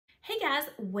Hey guys,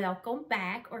 welcome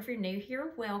back, or if you're new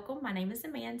here, welcome. My name is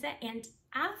Amanda, and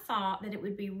I thought that it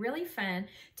would be really fun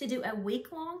to do a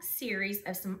week-long series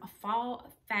of some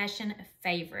fall fashion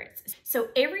favorites. So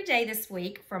every day this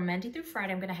week, from Monday through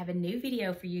Friday, I'm going to have a new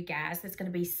video for you guys that's going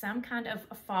to be some kind of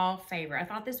a fall favorite. I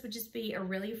thought this would just be a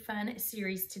really fun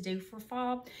series to do for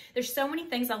fall. There's so many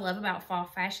things I love about fall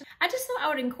fashion. I just thought I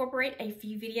would incorporate a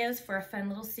few videos for a fun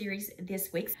little series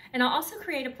this week. And I'll also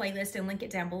create a playlist and link it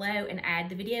down below and add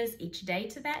the videos each day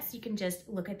to that, so you can just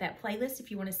look at that playlist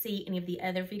if you want to see any of the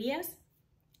other videos.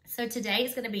 So today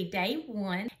is going to be day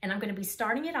one, and I'm going to be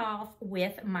starting it off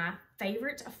with my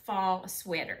favorite fall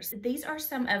sweaters. These are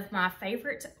some of my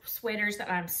favorite sweaters that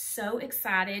I'm so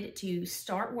excited to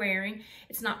start wearing.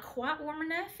 It's not quite warm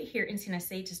enough here in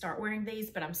Tennessee to start wearing these,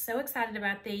 but I'm so excited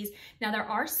about these. Now there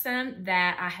are some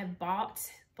that I have bought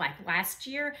like last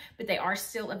year, but they are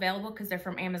still available because they're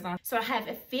from Amazon. So I have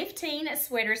 15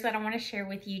 sweaters that I want to share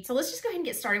with you. So let's just go ahead and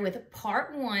get started with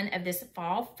part one of this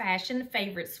fall fashion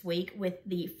favorites week with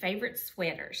the favorite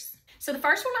sweaters. So the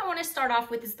first one I want to start off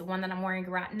with is the one that I'm wearing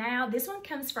right now. This one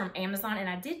comes from Amazon, and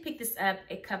I did pick this up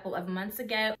a couple of months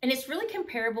ago, and it's really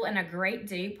comparable and a great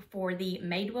dupe for the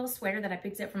Madewell sweater that I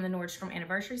picked up from the Nordstrom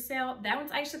anniversary sale. That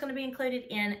one's actually going to be included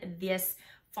in this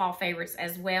fall favorites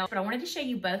as well, but I wanted to show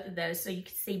you both of those so you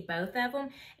can see both of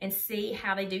them and see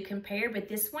how they do compare. But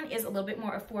this one is a little bit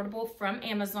more affordable from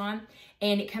Amazon,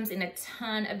 and it comes in a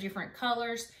ton of different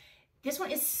colors. This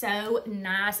one is so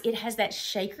nice. It has that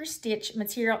shaker stitch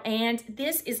material, and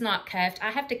this is not cuffed. I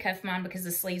have to cuff mine because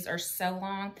the sleeves are so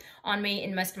long on me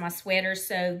in most of my sweaters,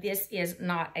 so this is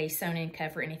not a sewn-in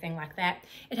cuff or anything like that.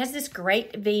 It has this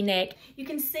great V-neck. You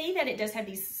can see that it does have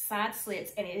these side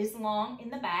slits, and it is long in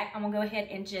the back. I'm gonna go ahead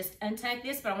and just untuck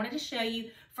this, but I wanted to show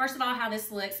you, first of all, how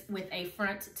this looks with a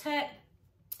front tuck.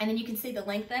 And then you can see the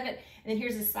length of it. And then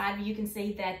here's the side view. You can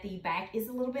see that the back is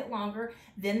a little bit longer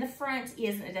than the front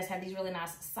is, and it does have these really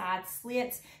nice side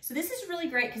slits. So this is really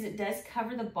great because it does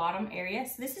cover the bottom area.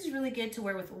 So this is really good to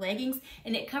wear with leggings,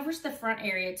 and it covers the front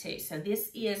area too. So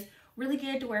this is really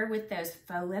good to wear with those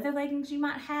faux leather leggings you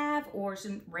might have, or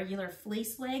some regular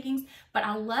fleece leggings. But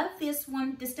I love this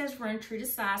one. This does run true to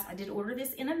size. I did order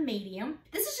this in a medium.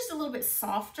 This is just a little bit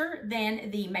softer than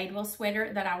the Madewell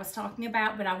sweater that I was talking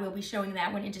about, but I will be showing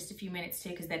that one in just a few minutes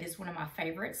too, because that is one of my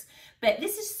favorites. But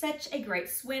this is such a great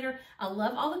sweater. I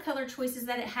love all the color choices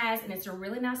that it has, and it's a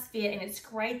really nice fit, and it's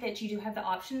great that you do have the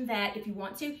option that if you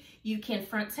want to, you can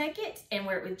front tuck it and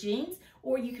wear it with jeans,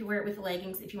 or you could wear it with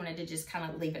leggings if you wanted to just kind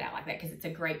of leave it out like that, because it's a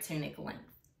great tunic length.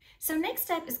 So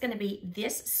next up is going to be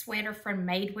this sweater from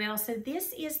Madewell. So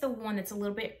this is the one that's a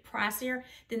little bit pricier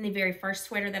than the very first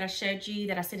sweater that I showed you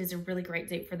that I said is a really great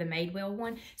dupe for the Madewell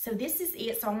one. So this is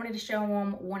it. So I wanted to show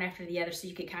them one after the other so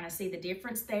you could kind of see the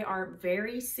difference. They are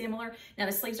very similar. Now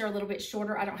the sleeves are a little bit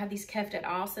shorter. I don't have these cuffed at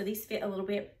all, so these fit a little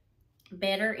bit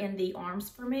better in the arms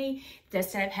for me. It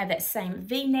does have that same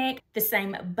V-neck, the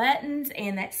same buttons,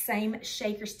 and that same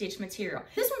shaker stitch material.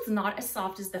 This one's not as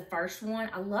soft as the first one.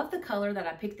 I love the color that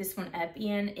I picked this one up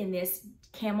in this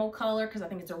camel color, because I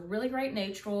think it's a really great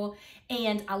neutral,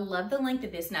 and I love the length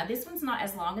of this. Now this one's not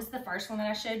as long as the first one that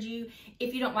I showed you.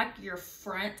 If you don't like your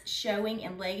front showing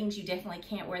in leggings, you definitely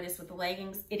can't wear this with the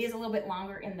leggings. It is a little bit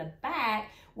longer in the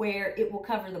back, where it will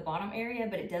cover the bottom area,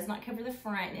 but it does not cover the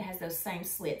front. It has those same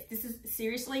slits. This is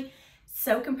seriously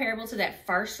so comparable to that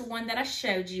first one that I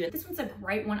showed you. This one's a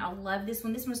great one. I love this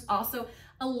one. This one's also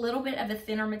a little bit of a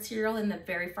thinner material than the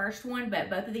very first one, but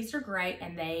both of these are great,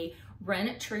 and they run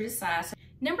true to size.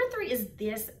 Number 3 is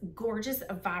this gorgeous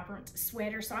vibrant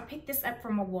sweater. So I picked this up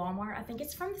from a Walmart. I think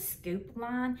it's from the Scoop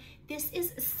line. This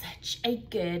is such a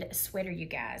good sweater, you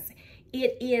guys.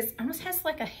 It is almost has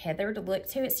like a heathered look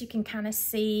to it, so you can kind of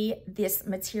see this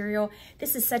material.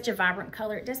 This is such a vibrant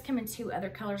color. It does come in 2 other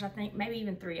colors, I think, maybe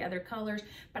even 3 other colors.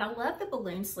 But I love the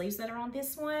balloon sleeves that are on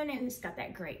this one, and it's got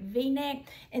that great V-neck.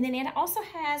 And then it also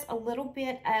has a little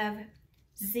bit of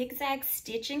zigzag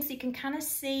stitching, so you can kind of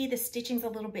see the stitching's a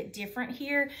little bit different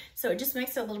here, so it just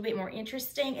makes it a little bit more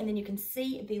interesting. And then you can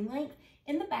see the length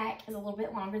in the back is a little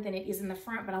bit longer than it is in the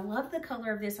front, but I love the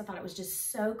color of this. I thought it was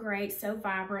just so great, so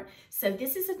vibrant. So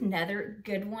this is another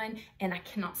good one, and I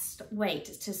cannot wait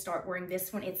to start wearing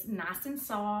this one. It's nice and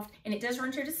soft, and it does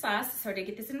run true to size, so I did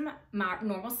get this in my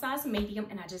normal size medium,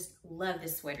 and I just love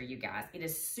this sweater, you guys. It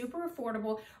is super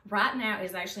affordable. Right now it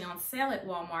is actually on sale at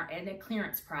Walmart at a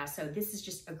clearance price, so this is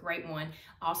just a great one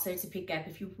also to pick up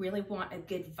if you really want a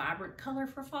good vibrant color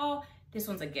for fall. This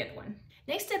one's a good one.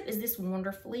 Next up is this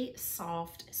wonderfully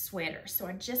soft sweater. So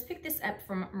I just picked this up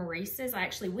from Maurices. I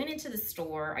actually went into the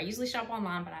store. I usually shop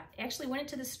online, but I actually went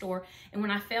into the store, and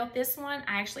when I felt this one,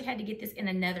 I actually had to get this in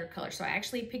another color. So I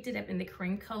actually picked it up in the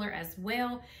cream color as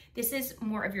well. This is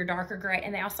more of your darker gray,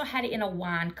 and they also had it in a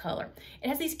wine color. It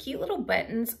has these cute little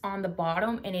buttons on the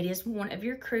bottom, and it is one of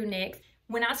your crew necks.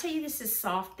 When I tell you this is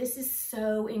soft, this is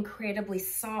so incredibly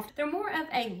soft. They're more of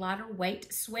a lighter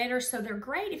weight sweater, so they're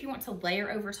great if you want to layer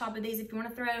over top of these. If you want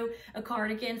to throw a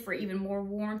cardigan for even more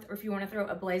warmth, or if you want to throw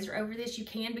a blazer over this, you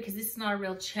can, because this is not a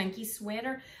real chunky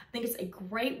sweater. I think it's a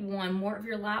great one, more of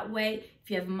your lightweight if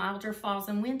you have milder falls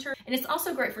and winter. And it's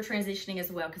also great for transitioning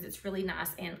as well, because it's really nice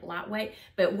and lightweight.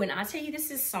 But when I tell you this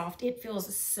is soft, it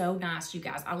feels so nice, you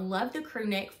guys. I love the crew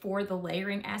neck for the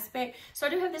layering aspect. So I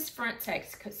do have this front tuck,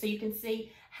 so you can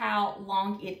see how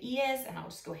long it is, and I'll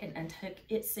just go ahead and untuck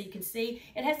it so you can see.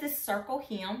 It has this circle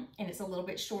hem, and it's a little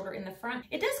bit shorter in the front.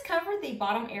 It does cover the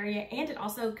bottom area, and it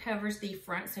also covers the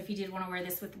front, so if you did want to wear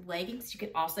this with leggings, you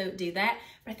could also do that.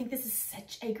 But I think this is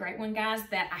such a great one, guys,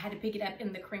 that I had to pick it up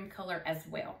in the cream color as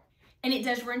well. And it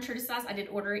does run true to size. I did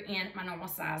order it in my normal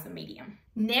size, a medium.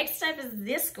 Next up is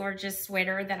this gorgeous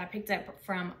sweater that I picked up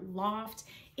from Loft.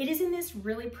 It is in this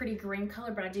really pretty green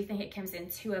color, but I do think it comes in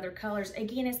 2 other colors.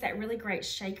 Again, it's that really great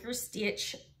shaker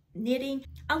stitch knitting.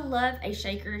 I love a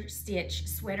shaker stitch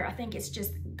sweater. I think it's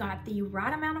just got the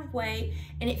right amount of weight,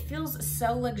 and it feels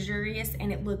so luxurious,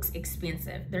 and it looks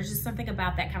expensive. There's just something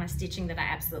about that kind of stitching that I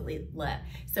absolutely love.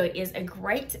 So it is a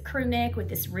great crew neck with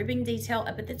this ribbing detail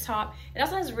up at the top. It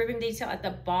also has ribbing detail at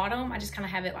the bottom. I just kind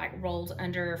of have it like rolled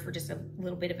under for just a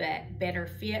little bit of a better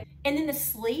fit. And then the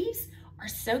sleeves are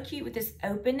so cute with this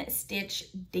open stitch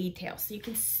detail. So you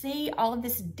can see all of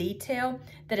this detail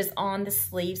that is on the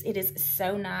sleeves. It is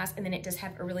so nice. And then it does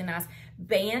have a really nice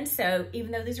band. So even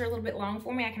though these are a little bit long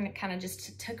for me, I can kind of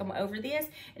just tuck them over this,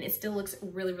 and it still looks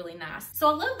really, really nice. So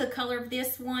I love the color of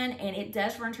this one, and it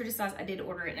does run true to size. I did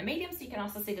order it in a medium, so you can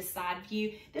also see the side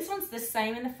view. This one's the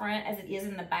same in the front as it is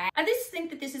in the back. I just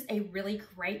think that this is a really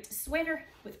great sweater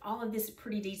with all of this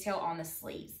pretty detail on the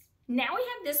sleeves. Now we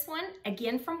have this one,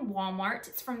 again from Walmart.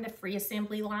 It's from the free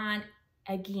assembly line.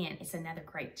 Again, it's another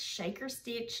great shaker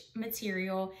stitch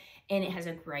material, and it has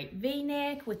a great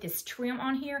V-neck with this trim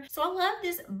on here. So I love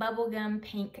this bubblegum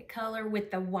pink color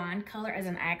with the wine color as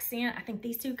an accent. I think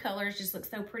these 2 colors just look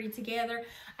so pretty together.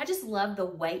 I just love the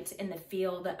weight and the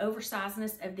feel, the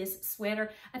oversizedness of this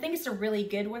sweater. I think it's a really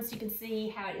good one, so you can see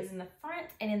how it is in the front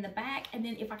and in the back. And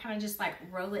then if I kind of just like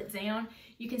roll it down,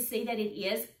 you can see that it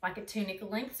is like a tunic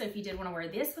length. So if you did want to wear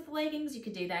this with leggings, you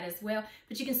could do that as well.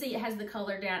 But you can see it has the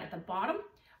color down at the bottom,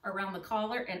 around the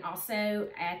collar, and also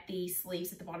at the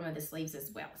sleeves, at the bottom of the sleeves as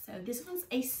well. So this one's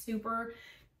a super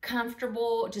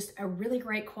comfortable, just a really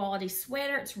great quality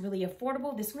sweater. It's really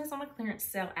affordable. This one is on a clearance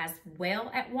sale as well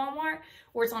at Walmart,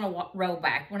 or it's on a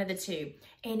rollback, one of the 2.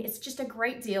 And it's just a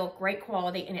great deal, great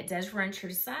quality, and it does run true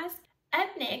to size. Up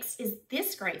next is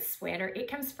this great sweater. It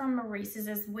comes from Maurices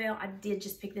as well. I did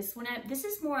just pick this one up. This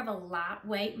is more of a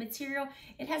lightweight material.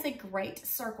 It has a great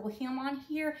circle hem on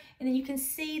here, and then you can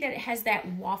see that it has that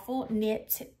waffle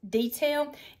knit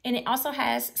detail, and it also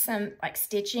has some like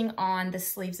stitching on the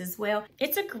sleeves as well.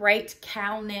 It's a great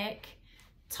cowl neck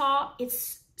top.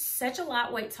 It's such a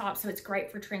lightweight top, so it's great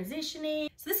for transitioning.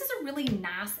 So this is a really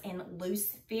nice and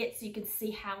loose fit, so you can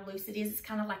see how loose it is. It's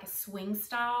kind of like a swing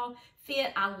style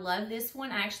fit. I love this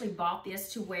one. I actually bought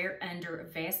this to wear under a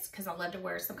vest because I love to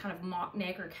wear some kind of mock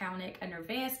neck or cowl neck under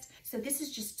vest. So this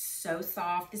is just so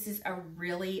soft. This is a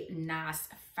really nice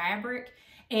fabric,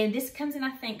 and this comes in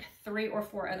I think 3 or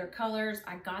 4 other colors.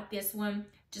 I got this one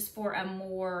just for a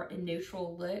more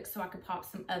neutral look, so I could pop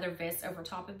some other vests over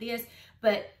top of this.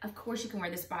 But of course you can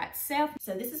wear this by itself.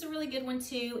 So this is a really good one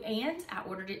too, and I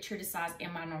ordered it true to size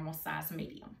in my normal size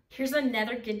medium. Here's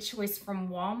another good choice from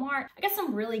Walmart. I got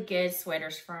some really good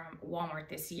sweaters from Walmart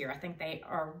this year. I think they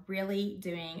are really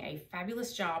doing a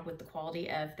fabulous job with the quality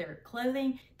of their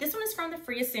clothing. This one is from the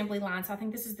free assembly line, so I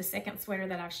think this is the second sweater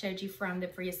that I've showed you from the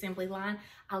free assembly line.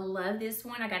 I love this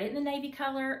one. I got it in the navy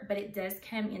color, but it does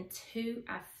come in 2,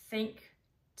 I think,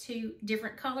 2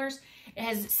 different colors. It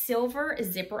has silver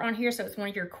zipper on here, so it's one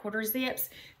of your quarter zips,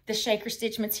 the shaker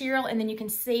stitch material, and then you can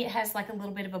see it has like a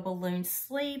little bit of a balloon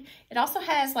sleeve. It also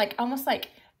has like almost like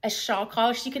a shawl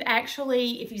collar, so you could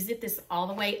actually, if you zip this all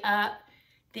the way up,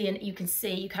 then you can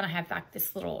see you kind of have like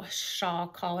this little shawl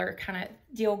collar kind of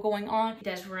deal going on. It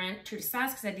does run true to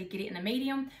size because I did get it in a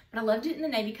medium, but I loved it in the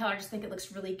navy color. I just think it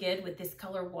looks really good with this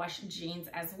color wash jeans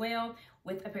as well,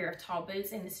 with a pair of tall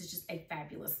boots, and this is just a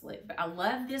fabulous look. But I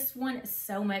love this one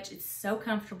so much. It's so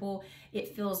comfortable.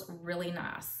 It feels really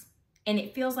nice. and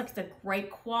it feels like it's a great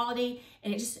quality,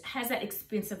 and it just has that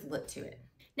expensive look to it.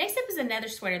 Next up is another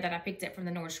sweater that I picked up from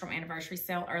the Nordstrom anniversary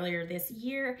sale earlier this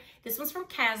year. This one's from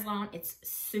Caslon. It's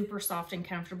super soft and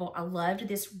comfortable. I loved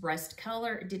this rust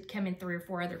color. It did come in 3 or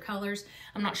 4 other colors.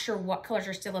 I'm not sure what colors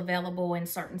are still available in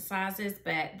certain sizes,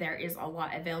 but there is a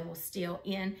lot available still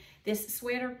in this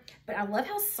sweater. But I love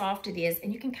how soft it is,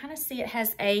 and you can kind of see it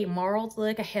has a marled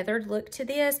look, a heathered look to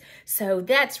this. So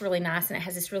that's really nice, and it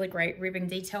has this really great ribbon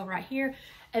detail right here.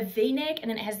 A V-neck,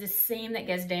 and then it has this seam that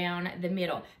goes down the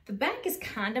middle. The back is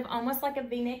kind of almost like a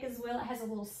V-neck as well. It has a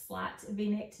little slight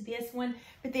V-neck to this one,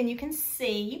 but then you can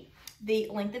see the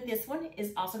length of this one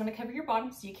is also going to cover your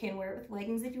bottom, so you can wear it with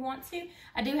leggings if you want to.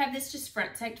 I do have this just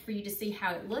front tucked for you to see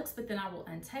how it looks, but then I will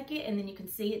untuck it, and then you can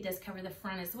see it does cover the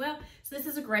front as well. So this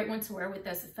is a great one to wear with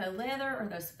those faux leather or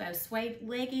those faux suede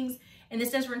leggings. And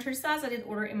this does run true to size. I did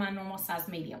order it in my normal size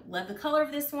medium. Love the color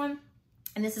of this one.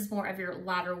 And this is more of your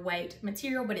lighter weight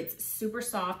material, but it's super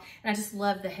soft, and I just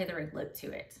love the heathered look to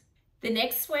it. The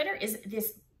next sweater is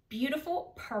this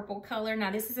beautiful purple color. Now,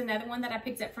 this is another one that I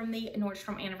picked up from the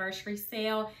Nordstrom anniversary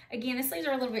sale. Again, the sleeves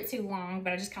are a little bit too long,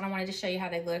 but I just kind of wanted to show you how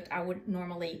they looked. I would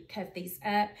normally cut these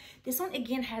up. This one,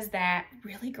 again, has that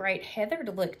really great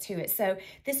heathered look to it. So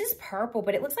this is purple,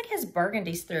 but it looks like it has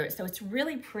burgundies through it. So it's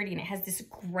really pretty, and it has this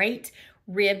great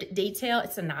ribbed detail.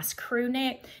 It's a nice crew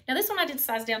neck. Now this one I did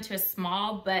size down to a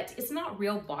small, but it's not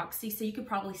real boxy, so you could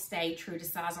probably stay true to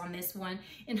size on this one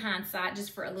in hindsight,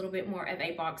 just for a little bit more of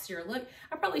a boxier look.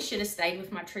 I probably should have stayed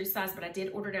with my true size, but I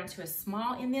did order down to a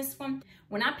small in this one.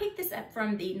 When I picked this up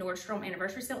from the Nordstrom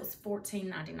anniversary sale, it was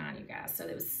 $14.99, you guys. So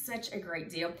it was such a great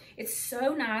deal. It's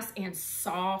so nice and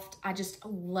soft. I just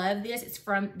love this. It's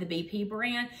from the BP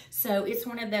brand. So it's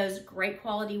one of those great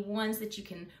quality ones that you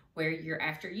can wear year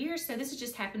after year. So this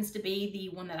just happens to be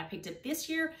the one that I picked up this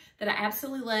year that I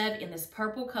absolutely love in this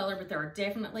purple color, but there are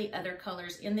definitely other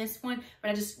colors in this one,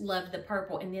 but I just love the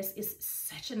purple, and this is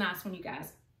such a nice one, you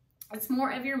guys. It's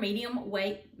more of your medium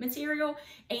weight material,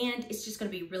 and it's just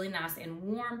going to be really nice and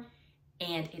warm,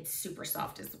 and it's super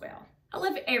soft as well. I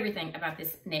love everything about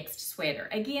this next sweater.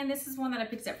 Again, this is one that I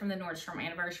picked up from the Nordstrom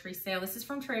anniversary sale. This is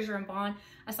from Treasure and Bond.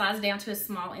 I sized down to a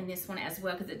small in this one as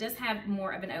well, because it does have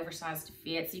more of an oversized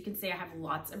fit. So you can see I have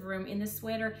lots of room in this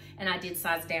sweater, and I did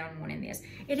size down one in this.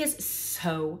 It is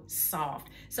so soft.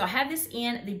 So I have this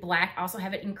in the black. I also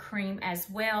have it in cream as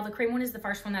well. The cream one is the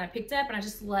first one that I picked up, and I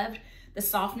just loved the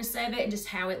softness of it and just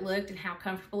how it looked and how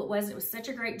comfortable it was. It was such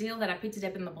a great deal that I picked it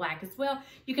up in the black as well.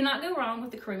 You cannot go wrong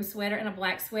with the cream sweater and a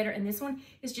black sweater, and this one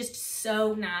is just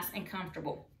so nice and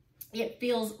comfortable. It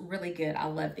feels really good. I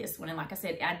love this one. And like I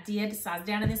said, I did size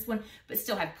down in this one, but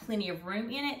still have plenty of room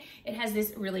in it. It has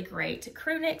this really great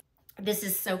crew neck. This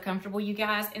is so comfortable, you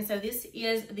guys. And so this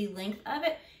is the length of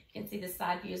it. You can see the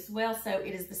side view as well. So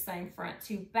it is the same front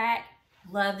to back.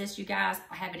 Love this, you guys.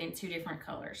 I have it in 2 different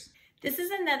colors. This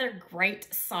is another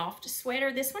great soft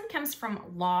sweater. This one comes from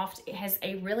Loft. It has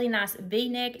a really nice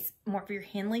V-neck. It's more of your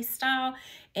Henley style,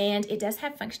 and it does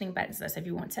have functioning buttons though. So if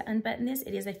you want to unbutton this,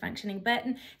 it is a functioning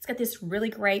button. It's got this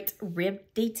really great rib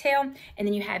detail, and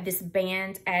then you have this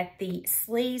band at the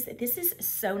sleeves. This is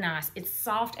so nice. It's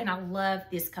soft, and I love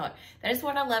this color. That is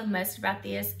what I love most about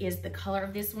this, is the color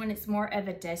of this one. It's more of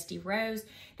a dusty rose.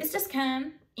 This does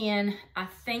come in, I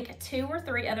think, 2 or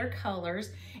 3 other colors,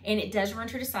 and it does run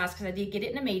true to size because I did get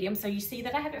it in a medium. So you see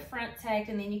that I have it front tucked,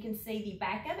 and then you can see the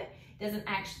back of it doesn't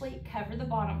actually cover the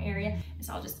bottom area. And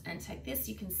so I'll just untuck this.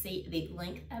 You can see the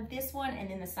length of this one, and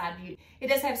then the side view. It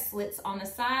does have slits on the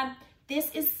side.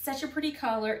 This is such a pretty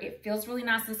color. It feels really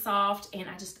nice and soft, and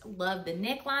I just love the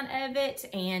neckline of it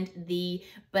and the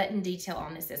button detail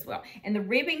on this as well. And the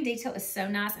ribbing detail is so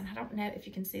nice, and I don't know if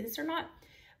you can see this or not,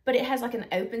 but it has like an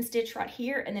open stitch right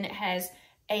here, and then it has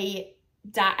a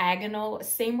diagonal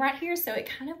seam right here, so it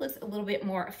kind of looks a little bit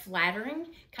more flattering,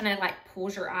 kind of like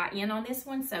pulls your eye in on this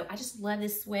one. So I just love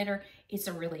this sweater. It's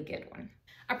a really good one.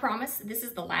 I promise this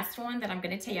is the last one that I'm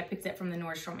going to tell you I picked up from the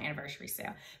Nordstrom anniversary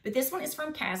sale. But this one is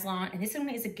from Caslon, and this one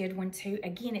is a good one too.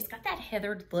 Again, it's got that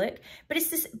heathered look, but it's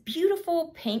this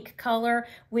beautiful pink color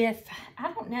with,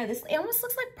 I don't know, this, it almost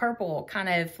looks like purple, kind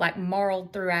of like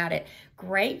marled throughout it.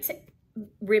 Great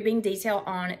ribbing detail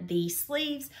on the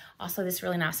sleeves. Also this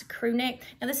really nice crew neck.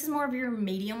 Now this is more of your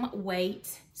medium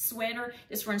weight sweater.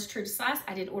 This runs true to size.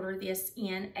 I did order this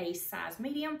in a size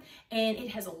medium, and it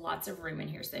has lots of room in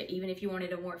here. So even if you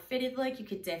wanted a more fitted look, you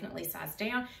could definitely size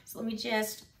down. So let me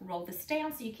just roll this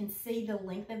down so you can see the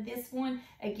length of this one.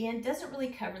 Again, doesn't really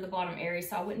cover the bottom area,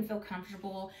 so I wouldn't feel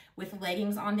comfortable with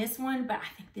leggings on this one, but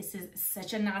I think this is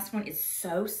such a nice one. It's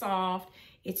so soft.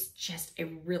 It's just a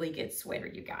really good sweater,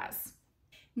 you guys.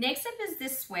 Next up is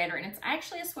this sweater, and it's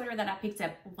actually a sweater that I picked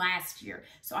up last year.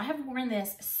 So I have worn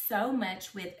this so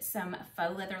much with some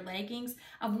faux leather leggings.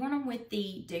 I've worn them with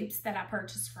the dupes that I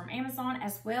purchased from Amazon,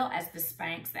 as well as the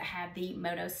Spanx that have the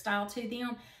moto style to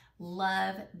them.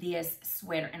 Love this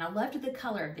sweater, and I loved the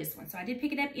color of this one. So I did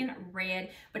pick it up in red,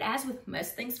 but as with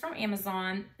most things from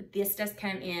Amazon, this does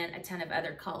come in a ton of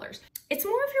other colors. It's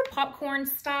more of your popcorn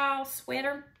style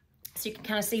sweater. So you can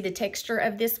kind of see the texture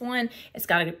of this one. It's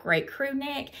got a great crew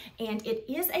neck, and it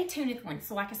is a tunic one.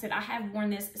 So like I said, I have worn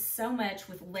this so much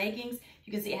with leggings.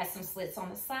 You can see it has some slits on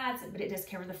the sides, but it does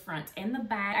cover the front and the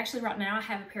back. Actually, right now I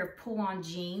have a pair of pull-on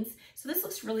jeans. So this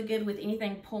looks really good with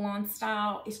anything pull-on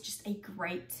style. It's just a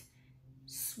great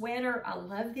sweater. I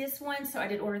love this one. So I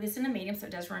did order this in a medium, so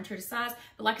it does run true to size.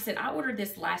 But like I said, I ordered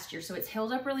this last year, so it's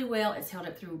held up really well. It's held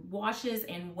up through washes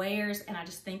and wears, and I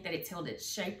just think that it's held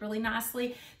its shape really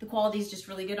nicely. The quality is just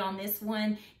really good on this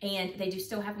one, and they do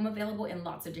still have them available in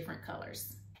lots of different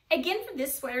colors. Again, for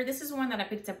this sweater, this is one that I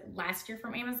picked up last year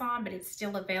from Amazon, but it's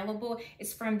still available.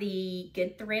 It's from the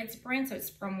Good Threads brand, so it's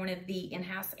from one of the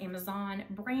in-house Amazon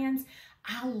brands.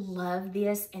 I love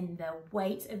this, and the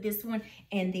weight of this one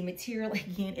and the material,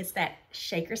 again, it's that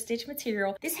shaker stitch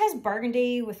material. This has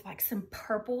burgundy with like some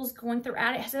purples going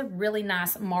throughout. It has a really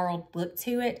nice marled look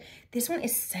to it. This one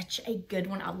is such a good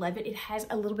one. I love it. It has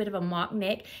a little bit of a mock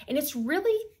neck, and it's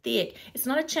really thick. It's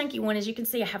not a chunky one. As you can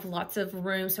see, I have lots of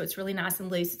room, so it's really nice and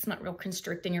loose. It's not real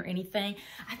constricting or anything.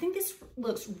 I think this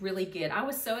looks really good. I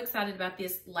was so excited about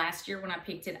this last year when I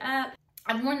picked it up.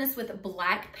 I've worn this with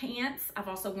black pants. I've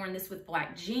also worn this with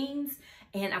black jeans,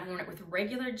 and I've worn it with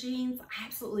regular jeans. I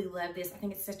absolutely love this. I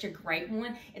think it's such a great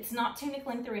one. It's not tunic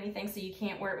length or anything, so you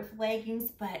can't wear it with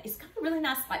leggings, but it's got a really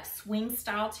nice like swing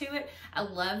style to it. I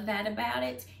love that about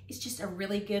it. It's just a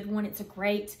really good one. It's a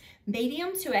great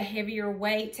medium to a heavier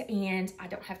weight, and I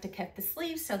don't have to cut the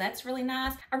sleeves, so that's really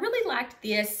nice. I really liked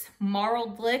this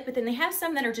marled look, but then they have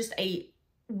some that are just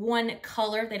one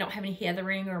color. They don't have any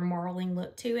heathering or marling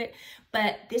look to it,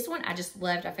 but this one I just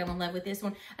loved. I fell in love with this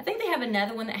one. I think they have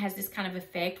another one that has this kind of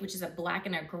effect, which is a black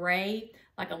and a gray,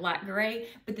 like a light gray,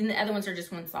 but then the other ones are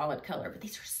just one solid color. But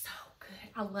these are so good.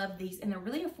 I love these, and they're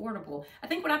really affordable. I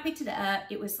think when I picked it up,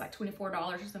 it was like $24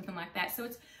 or something like that. So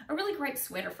it's a really great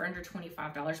sweater for under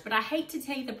 $25. But I hate to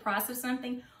tell you the price of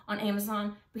something on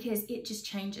Amazon because it just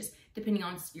changes depending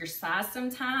on your size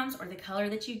sometimes, or the color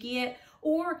that you get,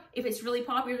 or if it's really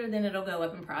popular, then it'll go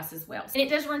up in price as well. And it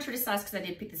does run true to size because I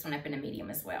did pick this one up in a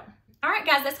medium as well. All right,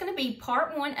 guys, that's gonna be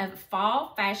part one of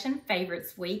Fall Fashion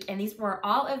Favorites Week. And these were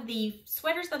all of the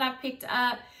sweaters that I picked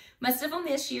up. Most of them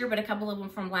this year, but a couple of them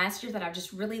from last year that I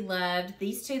just really loved.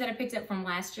 These two that I picked up from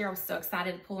last year, I was so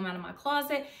excited to pull them out of my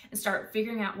closet and start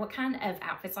figuring out what kind of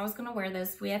outfits I was gonna wear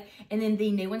those with. And then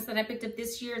the new ones that I picked up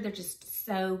this year, they're just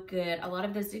so good. A lot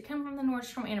of those did come from the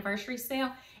Nordstrom anniversary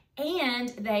sale, and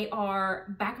they are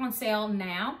back on sale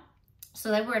now. So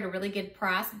they were at a really good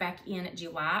price back in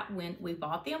July when we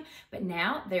bought them, but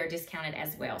now they're discounted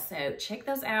as well. So check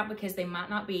those out because they might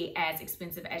not be as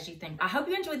expensive as you think. I hope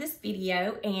you enjoyed this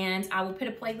video, and I will put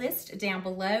a playlist down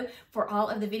below for all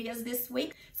of the videos this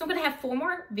week. So I'm gonna have 4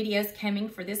 more videos coming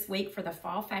for this week for the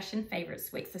Fall Fashion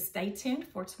Favorites Week. So stay tuned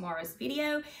for tomorrow's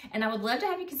video, and I would love to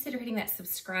have you consider hitting that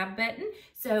subscribe button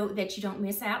so that you don't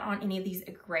miss out on any of these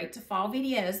great fall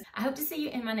videos. I hope to see you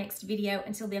in my next video.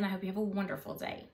 Until then, I hope you have a wonderful day.